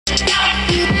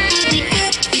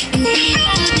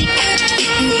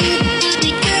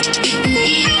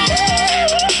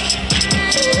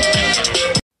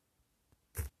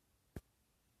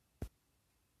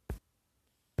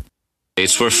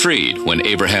States were freed when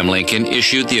Abraham Lincoln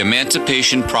issued the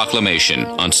Emancipation Proclamation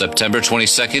on September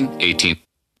 22, 18.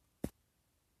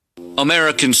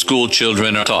 American school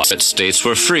children are taught that states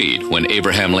were freed when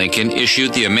Abraham Lincoln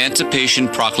issued the Emancipation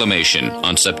Proclamation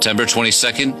on September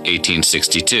 22,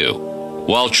 1862.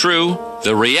 While true,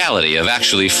 the reality of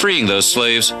actually freeing those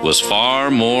slaves was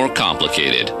far more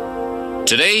complicated.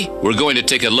 Today, we're going to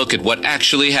take a look at what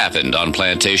actually happened on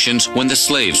plantations when the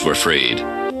slaves were freed.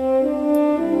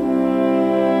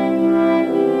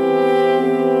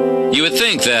 You would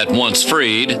think that once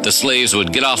freed, the slaves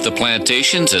would get off the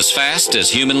plantations as fast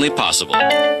as humanly possible.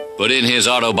 But in his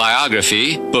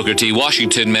autobiography, Booker T.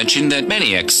 Washington mentioned that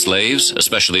many ex-slaves,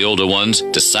 especially older ones,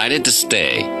 decided to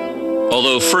stay.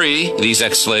 Although free, these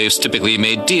ex-slaves typically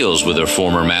made deals with their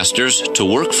former masters to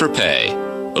work for pay.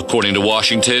 According to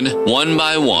Washington, one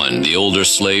by one, the older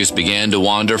slaves began to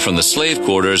wander from the slave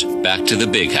quarters back to the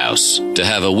big house to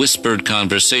have a whispered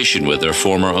conversation with their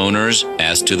former owners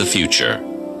as to the future.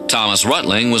 Thomas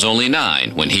Rutling was only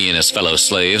 9 when he and his fellow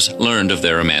slaves learned of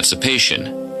their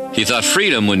emancipation. He thought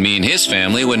freedom would mean his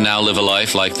family would now live a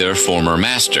life like their former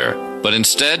master, but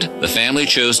instead, the family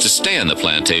chose to stay on the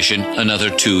plantation another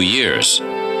 2 years.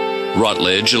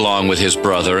 Rutledge, along with his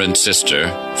brother and sister,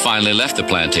 finally left the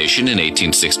plantation in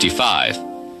 1865.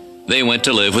 They went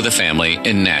to live with a family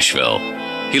in Nashville.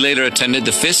 He later attended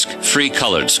the Fisk Free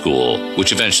Colored School,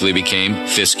 which eventually became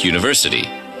Fisk University.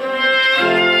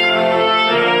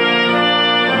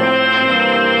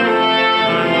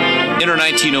 In her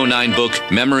 1909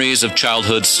 book, Memories of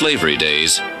Childhood Slavery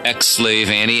Days, ex-slave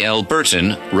Annie L.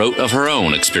 Burton wrote of her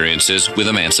own experiences with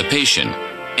emancipation.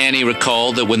 Annie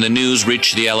recalled that when the news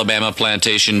reached the Alabama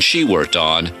plantation she worked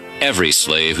on, every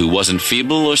slave who wasn't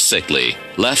feeble or sickly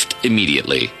left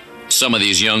immediately. Some of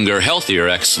these younger, healthier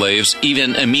ex-slaves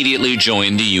even immediately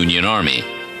joined the Union Army.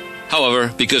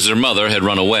 However, because their mother had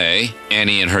run away,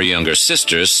 Annie and her younger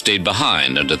sisters stayed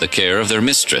behind under the care of their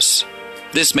mistress.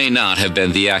 This may not have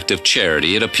been the act of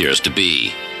charity it appears to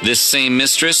be. This same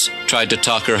mistress tried to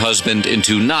talk her husband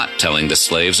into not telling the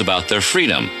slaves about their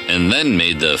freedom, and then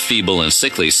made the feeble and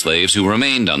sickly slaves who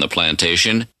remained on the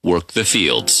plantation work the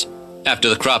fields. After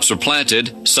the crops were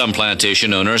planted, some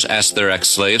plantation owners asked their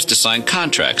ex-slaves to sign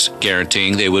contracts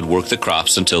guaranteeing they would work the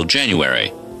crops until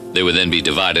January. They would then be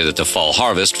divided at the fall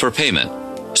harvest for payment.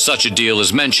 Such a deal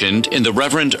is mentioned in the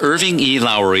Reverend Irving E.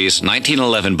 Lowry's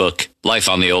 1911 book, Life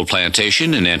on the Old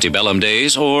Plantation in Antebellum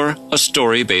Days, or A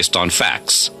Story Based on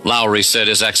Facts. Lowry said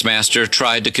his ex-master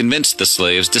tried to convince the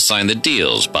slaves to sign the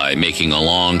deals by making a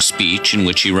long speech in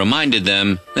which he reminded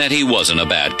them that he wasn't a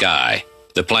bad guy.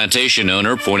 The plantation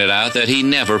owner pointed out that he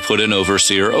never put an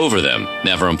overseer over them,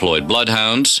 never employed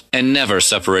bloodhounds, and never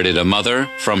separated a mother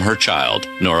from her child,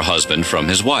 nor a husband from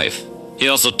his wife. He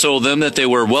also told them that they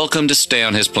were welcome to stay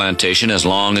on his plantation as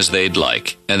long as they'd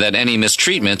like, and that any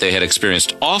mistreatment they had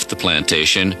experienced off the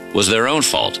plantation was their own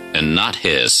fault and not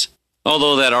his.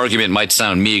 Although that argument might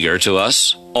sound meager to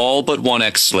us, all but one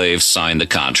ex-slave signed the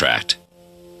contract.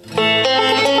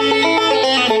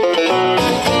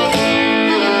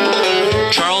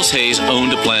 Charles Hayes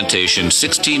owned a plantation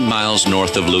 16 miles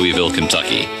north of Louisville,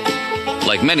 Kentucky.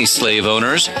 Like many slave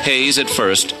owners, Hayes at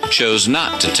first chose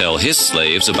not to tell his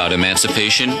slaves about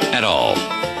emancipation at all.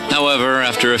 However,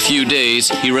 after a few days,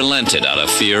 he relented out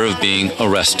of fear of being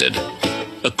arrested.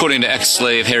 According to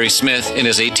ex-slave Harry Smith in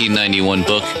his 1891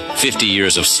 book, 50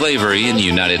 Years of Slavery in the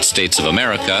United States of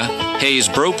America, Hayes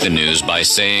broke the news by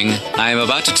saying, "I am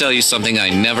about to tell you something I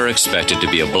never expected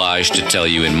to be obliged to tell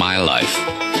you in my life.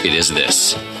 It is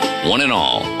this. One and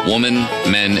all, women,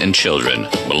 men, and children,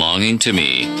 belonging to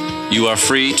me, you are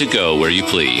free to go where you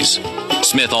please."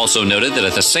 Smith also noted that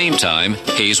at the same time,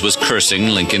 Hayes was cursing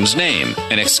Lincoln's name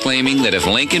and exclaiming that if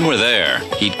Lincoln were there,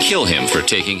 he'd kill him for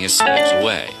taking his slaves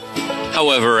away.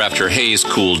 However, after Hayes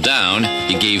cooled down,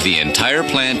 he gave the entire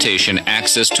plantation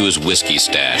access to his whiskey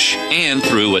stash and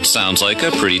threw what sounds like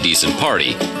a pretty decent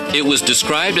party. It was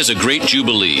described as a great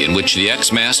jubilee in which the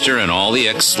ex-master and all the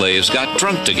ex-slaves got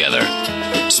drunk together.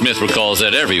 Smith recalls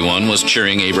that everyone was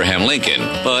cheering Abraham Lincoln,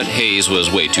 but Hayes was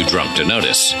way too drunk to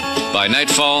notice. By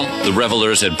nightfall, the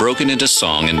revelers had broken into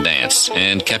song and dance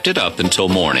and kept it up until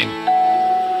morning.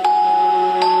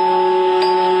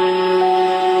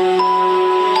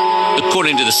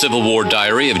 According to the Civil War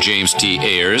diary of James T.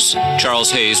 Ayers,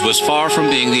 Charles Hayes was far from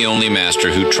being the only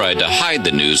master who tried to hide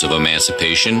the news of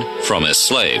emancipation from his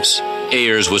slaves.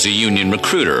 Ayers was a Union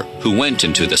recruiter who went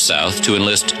into the South to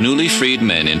enlist newly freed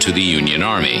men into the Union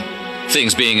Army.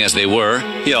 Things being as they were,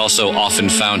 he also often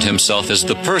found himself as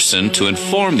the person to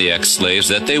inform the ex-slaves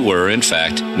that they were, in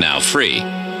fact, now free.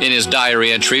 In his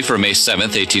diary entry for May 7,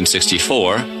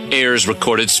 1864, Ayers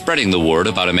recorded spreading the word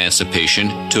about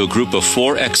emancipation to a group of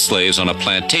 4 ex-slaves on a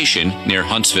plantation near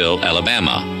Huntsville,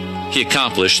 Alabama. He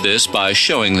accomplished this by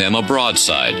showing them a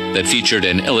broadside that featured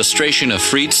an illustration of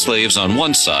freed slaves on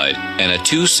one side and a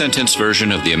 2-sentence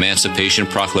version of the Emancipation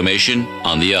Proclamation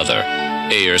on the other.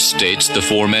 Ayers states the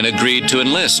 4 men agreed to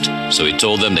enlist, so he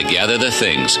told them to gather their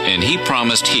things, and he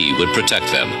promised he would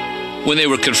protect them. When they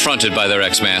were confronted by their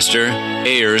ex-master,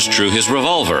 Ayers drew his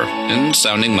revolver, and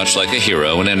sounding much like a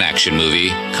hero in an action movie,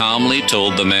 calmly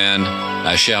told the man,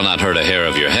 "I shall not hurt a hair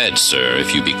of your head, sir,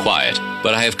 if you be quiet,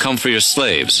 but I have come for your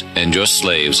slaves, and your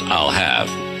slaves I'll have."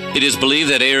 It is believed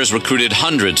that Ayers recruited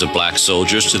hundreds of black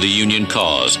soldiers to the Union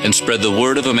cause and spread the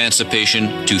word of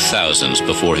emancipation to thousands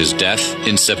before his death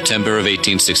in September of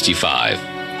 1865.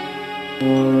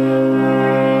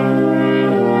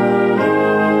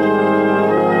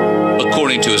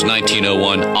 According to his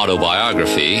 1901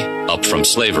 autobiography, Up From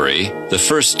Slavery, the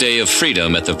first day of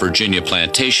freedom at the Virginia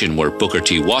plantation where Booker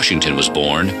T. Washington was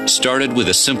born started with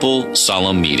a simple,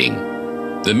 solemn meeting.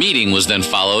 The meeting was then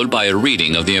followed by a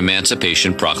reading of the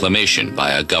Emancipation Proclamation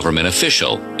by a government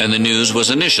official, and the news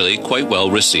was initially quite well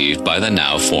received by the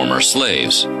now former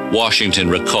slaves. Washington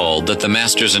recalled that the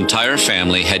master's entire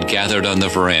family had gathered on the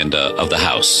veranda of the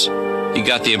house. He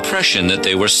got the impression that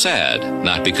they were sad,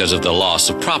 not because of the loss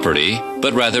of property,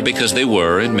 but rather because they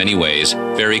were, in many ways,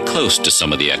 very close to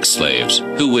some of the ex-slaves,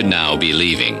 who would now be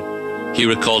leaving. He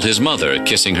recalled his mother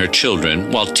kissing her children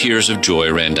while tears of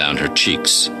joy ran down her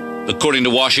cheeks. According to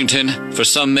Washington, for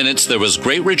some minutes there was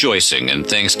great rejoicing and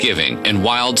thanksgiving and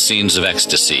wild scenes of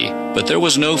ecstasy, but there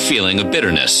was no feeling of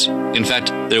bitterness. In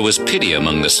fact, there was pity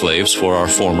among the slaves for our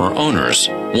former owners.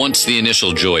 Once the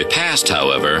initial joy passed,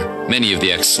 however, many of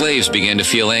the ex-slaves began to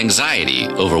feel anxiety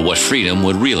over what freedom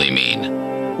would really mean.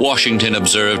 Washington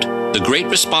observed, "The great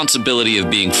responsibility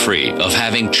of being free, of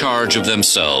having charge of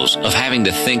themselves, of having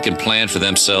to think and plan for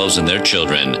themselves and their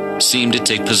children, seemed to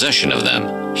take possession of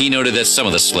them." He noted that some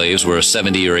of the slaves were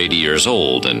 70 or 80 years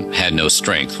old and had no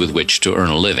strength with which to earn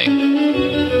a living.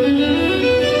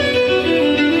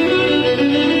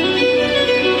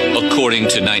 According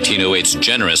to 1908's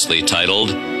generously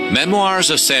titled Memoirs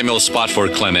of Samuel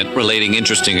Spotswood Clement relating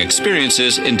interesting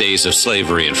experiences in days of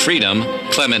slavery and freedom,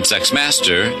 Clement's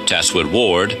ex-master, Taswood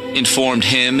Ward, informed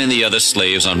him and the other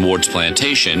slaves on Ward's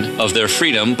plantation of their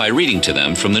freedom by reading to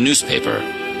them from the newspaper.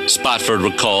 Spotswood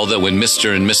recalled that when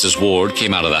Mr. and Mrs. Ward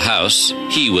came out of the house,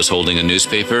 he was holding a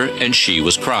newspaper and she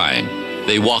was crying.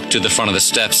 They walked to the front of the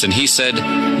steps and he said,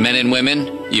 "Men and women,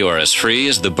 you are as free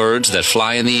as the birds that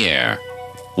fly in the air."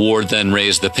 Ward then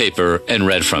raised the paper and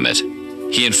read from it.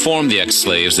 He informed the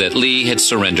ex-slaves that Lee had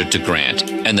surrendered to Grant,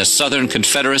 and the Southern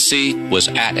Confederacy was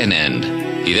at an end.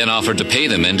 He then offered to pay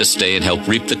the men to stay and help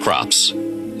reap the crops.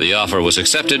 The offer was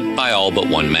accepted by all but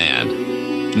one man.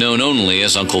 Known only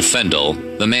as Uncle Fendel,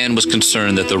 the man was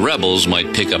concerned that the rebels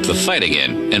might pick up the fight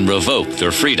again and revoke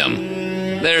their freedom.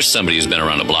 There's somebody who's been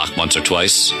around the block once or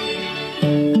twice.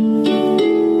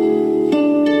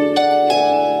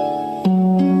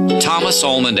 Thomas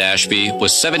Almond Ashby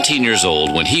was 17 years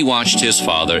old when he watched his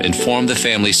father inform the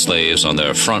family slaves on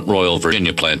their Front Royal,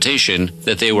 Virginia plantation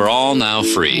that they were all now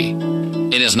free.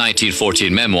 In his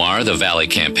 1914 memoir, The Valley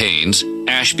Campaigns,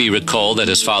 Ashby recalled that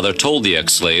his father told the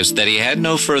ex-slaves that he had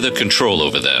no further control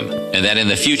over them, and that in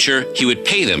the future he would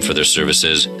pay them for their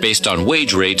services based on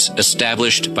wage rates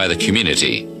established by the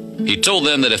community. He told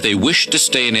them that if they wished to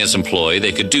stay in his employ,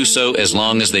 they could do so as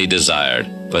long as they desired,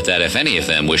 but that if any of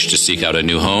them wished to seek out a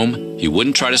new home, he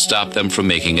wouldn't try to stop them from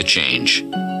making a change.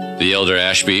 The elder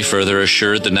Ashby further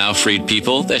assured the now freed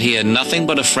people that he had nothing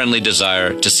but a friendly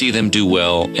desire to see them do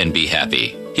well and be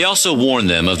happy. He also warned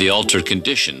them of the altered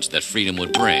conditions that freedom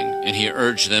would bring, and he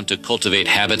urged them to cultivate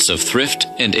habits of thrift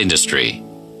and industry.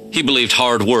 He believed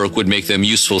hard work would make them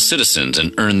useful citizens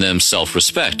and earn them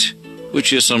self-respect,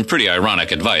 which is some pretty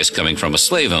ironic advice coming from a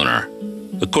slave owner.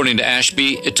 According to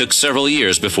Ashby, it took several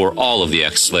years before all of the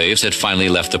ex-slaves had finally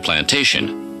left the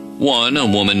plantation. One, a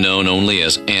woman known only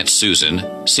as Aunt Susan,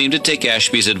 seemed to take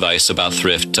Ashby's advice about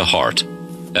thrift to heart.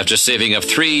 After saving up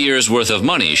 3 years' worth of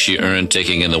money she earned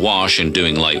taking in the wash and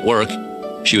doing light work,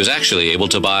 she was actually able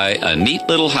to buy a neat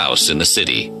little house in the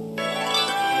city.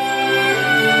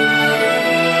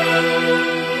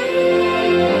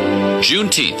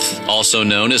 Juneteenth, also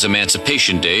known as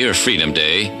Emancipation Day or Freedom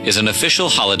Day, is an official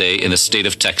holiday in the state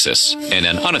of Texas and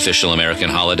an unofficial American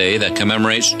holiday that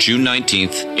commemorates June 19,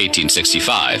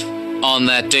 1865. On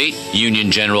that date,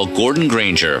 Union General Gordon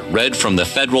Granger read from the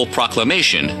federal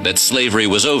proclamation that slavery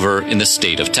was over in the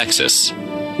state of Texas.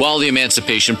 While the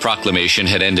Emancipation Proclamation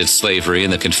had ended slavery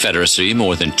in the Confederacy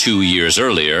more than 2 years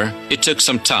earlier, it took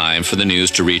some time for the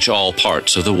news to reach all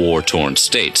parts of the war-torn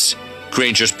states.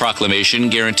 Granger's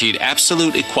proclamation guaranteed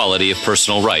absolute equality of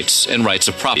personal rights and rights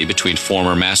of property between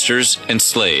former masters and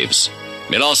slaves.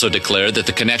 It also declared that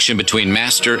the connection between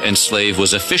master and slave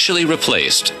was officially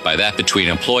replaced by that between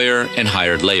employer and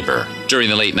hired labor. During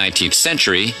the late 19th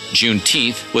century,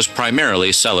 Juneteenth was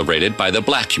primarily celebrated by the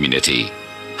black community.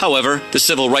 However, the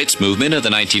civil rights movement of the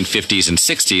 1950s and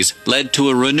 60s led to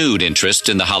a renewed interest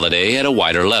in the holiday at a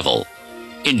wider level.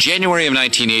 In January of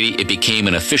 1980, it became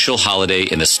an official holiday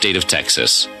in the state of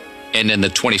Texas. And in the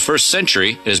 21st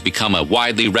century, it has become a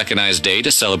widely recognized day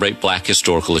to celebrate black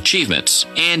historical achievements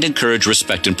and encourage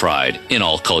respect and pride in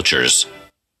all cultures.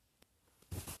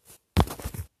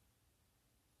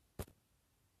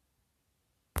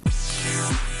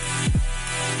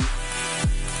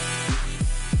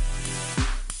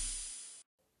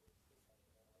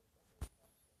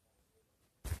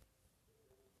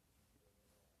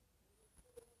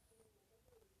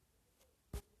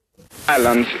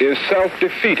 Violence is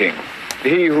self-defeating.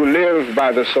 He who lives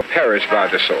by the sword perish by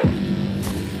the sword.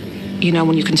 You know,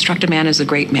 when you construct a man as a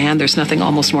great man, there's nothing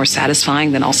almost more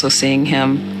satisfying than also seeing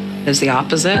him as the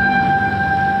opposite.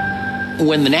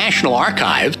 When the National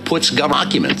Archive puts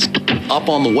government documents up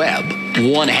on the web,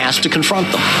 one has to confront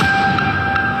them.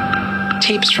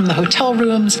 Tapes from the hotel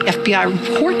rooms, FBI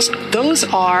reports, those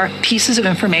are pieces of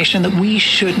information that we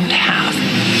shouldn't have.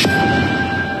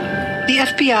 The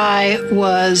FBI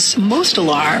was most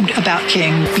alarmed about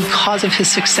King because of his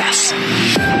success.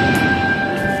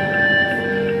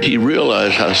 He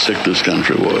realized how sick this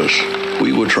country was.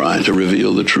 We were trying to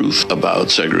reveal the truth about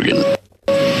segregation.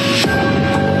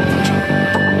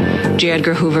 J.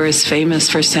 Edgar Hoover is famous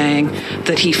for saying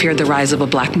that he feared the rise of a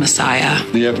black messiah.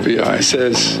 The FBI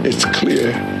says it's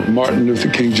clear Martin Luther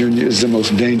King Jr. is the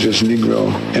most dangerous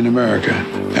Negro in America,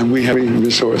 and we have a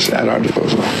resource at our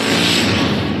disposal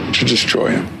to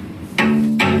destroy him.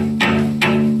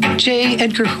 J.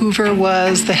 Edgar Hoover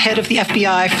was the head of the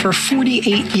FBI for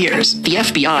 48 years. The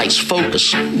FBI's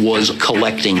focus was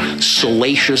collecting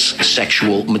salacious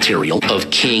sexual material of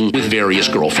King with various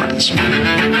girlfriends.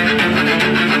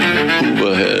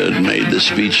 Hoover had made the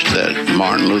speech that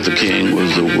Martin Luther King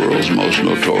was the world's most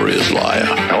notorious liar.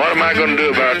 Now, what am I going to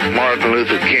do about Martin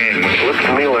Luther King? It looks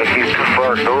to me like he's too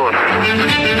far gone.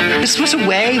 This was a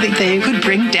way that they could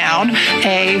bring down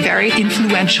a very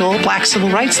influential black civil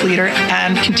rights leader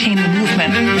and contain the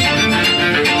movement.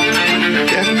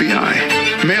 The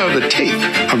FBI mailed a tape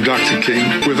of Dr. King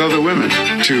with other women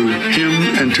to him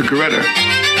and to Coretta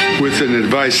with an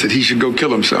advice that he should go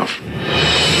kill himself. The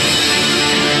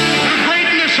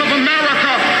greatness of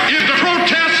America is to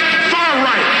protest far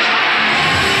right.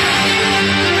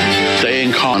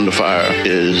 Staying calm under fire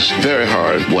is very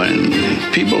hard when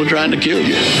people are trying to kill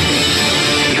you.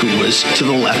 Who was to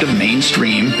the left of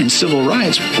mainstream in civil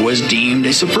rights was deemed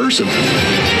a subversive.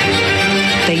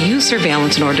 They use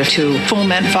surveillance in order to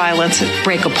foment violence and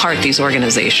break apart these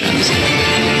organizations.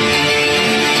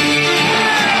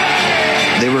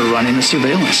 They were running a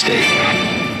surveillance state.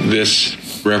 This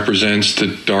represents the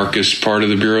darkest part of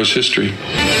the Bureau's history.